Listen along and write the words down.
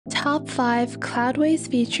Top 5 Cloudways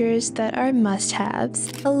features that are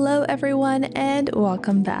must-haves. Hello everyone and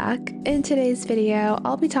welcome back. In today's video,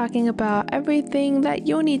 I'll be talking about everything that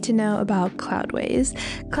you'll need to know about Cloudways.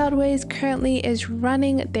 Cloudways currently is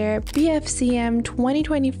running their BFCM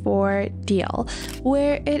 2024 deal,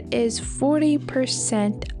 where it is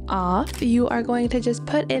 40% off. You are going to just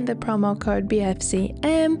put in the promo code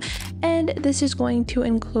BFCM, and this is going to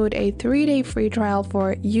include a 3-day free trial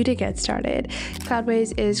for you to get started.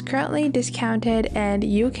 Cloudways is currently discounted and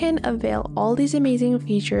you can avail all these amazing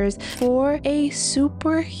features for a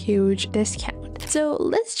super huge discount. So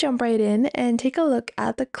let's jump right in and take a look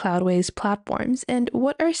at the Cloudways platforms and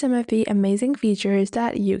what are some of the amazing features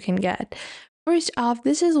that you can get. First off,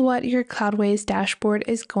 this is what your Cloudways dashboard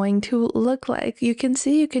is going to look like. You can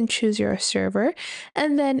see you can choose your server,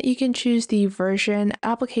 and then you can choose the version,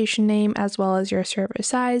 application name, as well as your server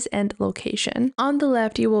size and location. On the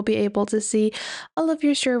left, you will be able to see all of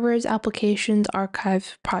your servers, applications,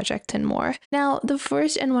 archive, project, and more. Now, the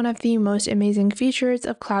first and one of the most amazing features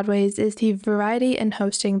of Cloudways is the variety in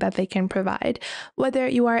hosting that they can provide. Whether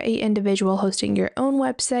you are an individual hosting your own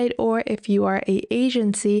website or if you are an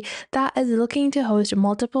agency that is looking to host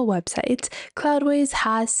multiple websites, Cloudways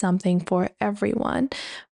has something for everyone.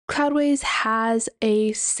 Cloudways has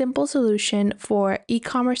a simple solution for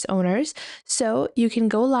e-commerce owners, so you can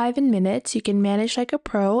go live in minutes, you can manage like a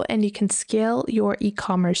pro, and you can scale your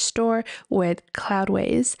e-commerce store with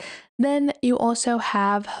Cloudways. Then you also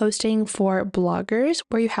have hosting for bloggers,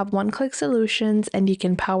 where you have one-click solutions and you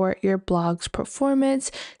can power your blog's performance,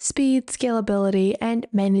 speed, scalability, and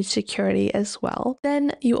manage security as well.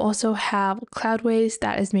 Then you also have Cloudways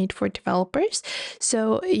that is made for developers,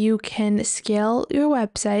 so you can scale your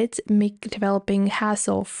websites, make developing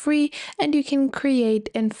hassle-free, and you can create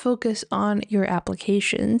and focus on your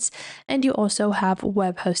applications. And you also have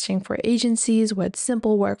web hosting for agencies with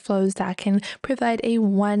simple workflows that can provide a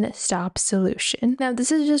one-stop solution. Now,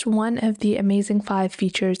 this is just one of the amazing 5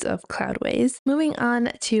 features of Cloudways. Moving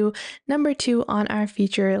on to number 2 on our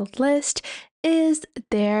feature list is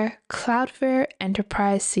their Cloudways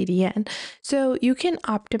Enterprise CDN. So you can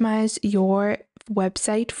optimize your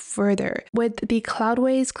website further with the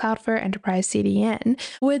Cloudways Enterprise CDN.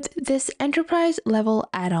 With this enterprise level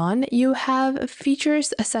add-on, you have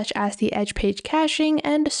features such as the edge page caching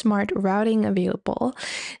and smart routing available.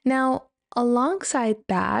 Now, alongside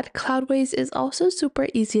that, Cloudways is also super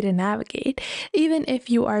easy to navigate. Even if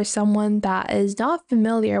you are someone that is not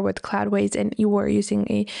familiar with Cloudways and you were using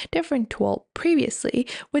a different tool previously,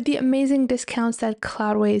 with the amazing discounts that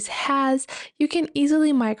Cloudways has, you can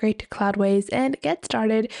easily migrate to Cloudways and get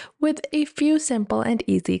started with a few simple and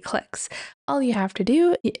easy clicks. All you have to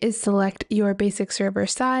do is select your basic server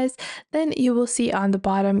size, then you will see on the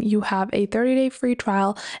bottom you have a 30-day free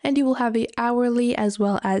trial and you will have an hourly as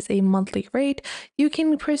well as a monthly rate. You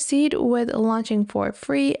can proceed with launching for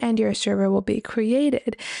free and your server will be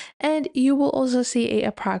created, and you will also see an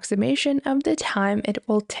approximation of the time it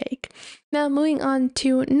will take. Now, moving on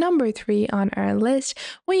to number 3 on our list,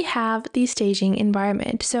 we have the staging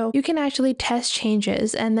environment. So you can actually test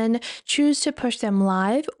changes and then choose to push them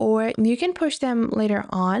live, or you can push them later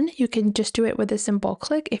on. You can just do it with a simple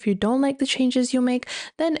click. If you don't like the changes you make,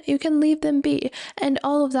 then you can leave them be. And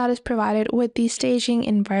all of that is provided with the staging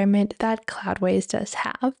environment that Cloudways does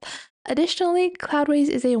have. Additionally, Cloudways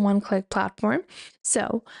is a one-click platform,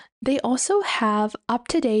 so they also have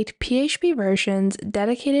up-to-date PHP versions,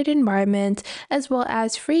 dedicated environments, as well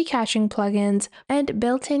as free caching plugins and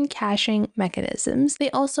built-in caching mechanisms. They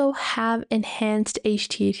also have enhanced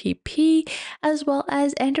HTTP, as well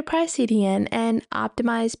as Enterprise CDN and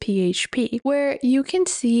optimized PHP, where you can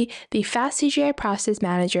see the fast CGI process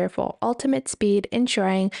manager for ultimate speed,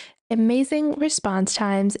 ensuring amazing response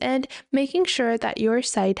times and making sure that your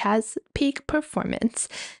site has peak performance.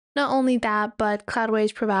 Not only that, but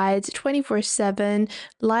Cloudways provides 24/7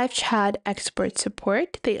 live chat expert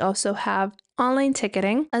support. They also have online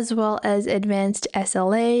ticketing, as well as advanced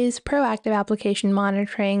SLAs, proactive application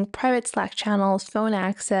monitoring, private Slack channels, phone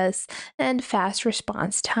access, and fast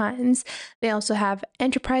response times. They also have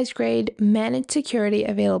enterprise-grade managed security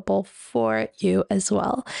available for you as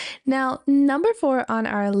well. Now, number 4 on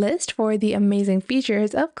our list for the amazing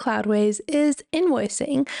features of Cloudways is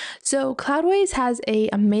invoicing. So Cloudways has an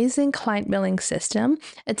amazing client billing system.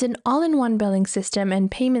 It's an all-in-one billing system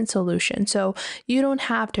and payment solution, so you don't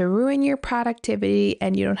have to ruin your productivity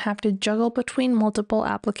and you don't have to juggle between multiple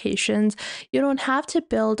applications. You don't have to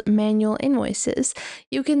build manual invoices.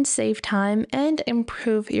 You can save time and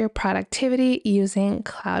improve your productivity using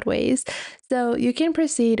Cloudways. So you can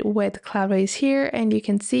proceed with Cloudways here and you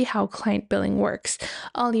can see how client billing works.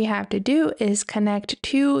 All you have to do is connect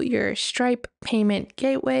to your Stripe payment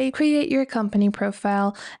gateway, create your company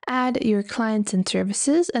profile, add your clients and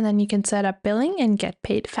services, and then you can set up billing and get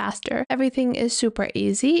paid faster. Everything is super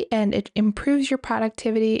easy and it improves your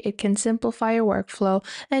productivity, it can simplify your workflow,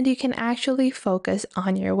 and you can actually focus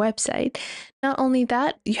on your website. Not only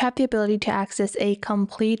that, you have the ability to access a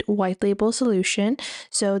complete white label solution.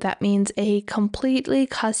 So that means a completely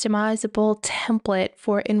customizable template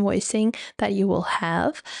for invoicing that you will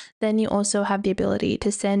have. Then you also have the ability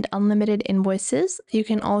to send unlimited invoices. You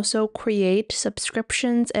can also create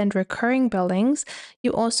subscriptions and recurring billings.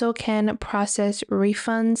 You also can process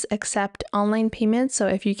refunds, accept online payments. So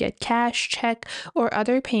if you get cash, check, or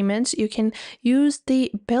other payments, you can use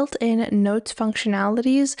the built-in notes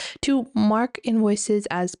functionalities to mark invoices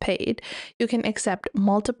as paid. You can accept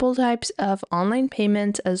multiple types of online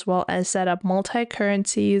payments as well as set up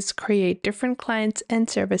multi-currencies, create different clients and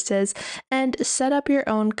services, and set up your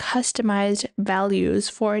own customized values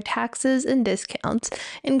for taxes and discounts,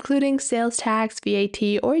 including sales tax,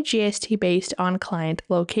 VAT, or GST based on client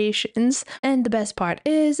locations. And the best part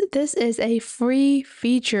is this is a free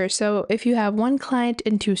feature. So if you have one client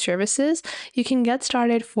and 2 services, you can get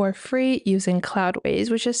started for free using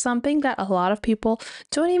Cloudways, which is something that a lot of people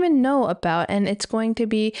don't even know about. And it's going to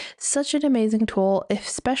be such an amazing tool,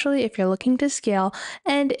 especially if you're looking to scale.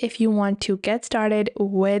 And if you want to get started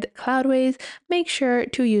with Cloudways, make sure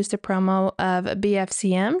to use the promo of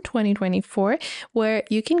BFCM 2024, where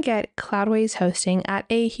you can get Cloudways hosting at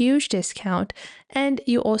a huge discount. And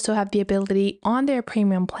you also have the ability on their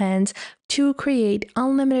premium plans to create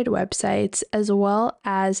unlimited websites as well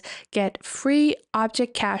as get free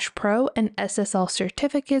Object Cache Pro and SSL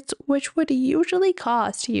certificates, which would usually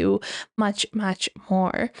cost you much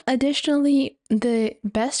more. Additionally, the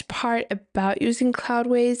best part about using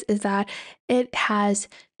Cloudways is that it has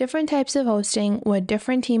different types of hosting with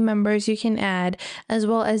different team members you can add as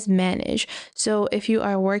well as manage. So if you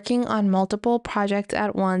are working on multiple projects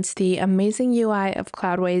at once, the amazing UI of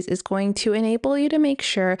Cloudways is going to enable you to make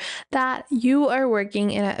sure that you are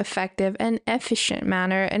working in an effective and efficient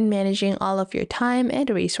manner and managing all of your time and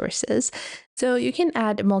resources. So you can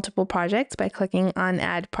add multiple projects by clicking on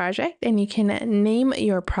Add Project, and you can name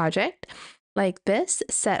your project like this,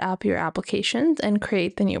 set up your applications, and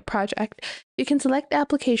create the new project. You can select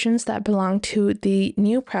applications that belong to the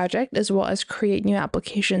new project as well as create new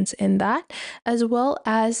applications in that, as well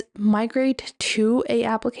as migrate to a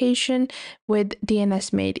application with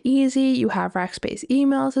DNS Made Easy. You have Rackspace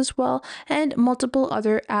emails as well, and multiple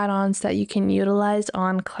other add-ons that you can utilize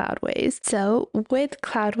on Cloudways. So with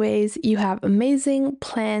Cloudways, you have amazing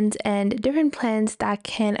plans and different plans that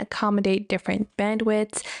can accommodate different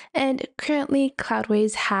bandwidths. And currently,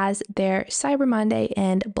 Cloudways has their Cyber Monday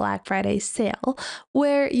and Black Friday sale,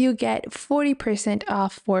 where you get 40%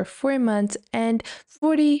 off for 4 months and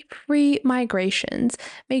 40 free migrations.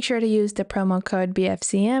 Make sure to use the promo code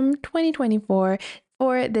BFCM 2024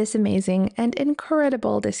 for this amazing and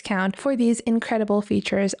incredible discount for these incredible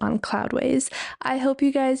features on Cloudways. I hope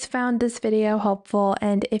you guys found this video helpful,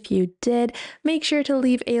 and if you did, make sure to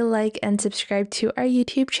leave a like and subscribe to our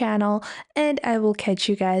YouTube channel, and I will catch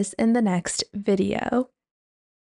you guys in the next video.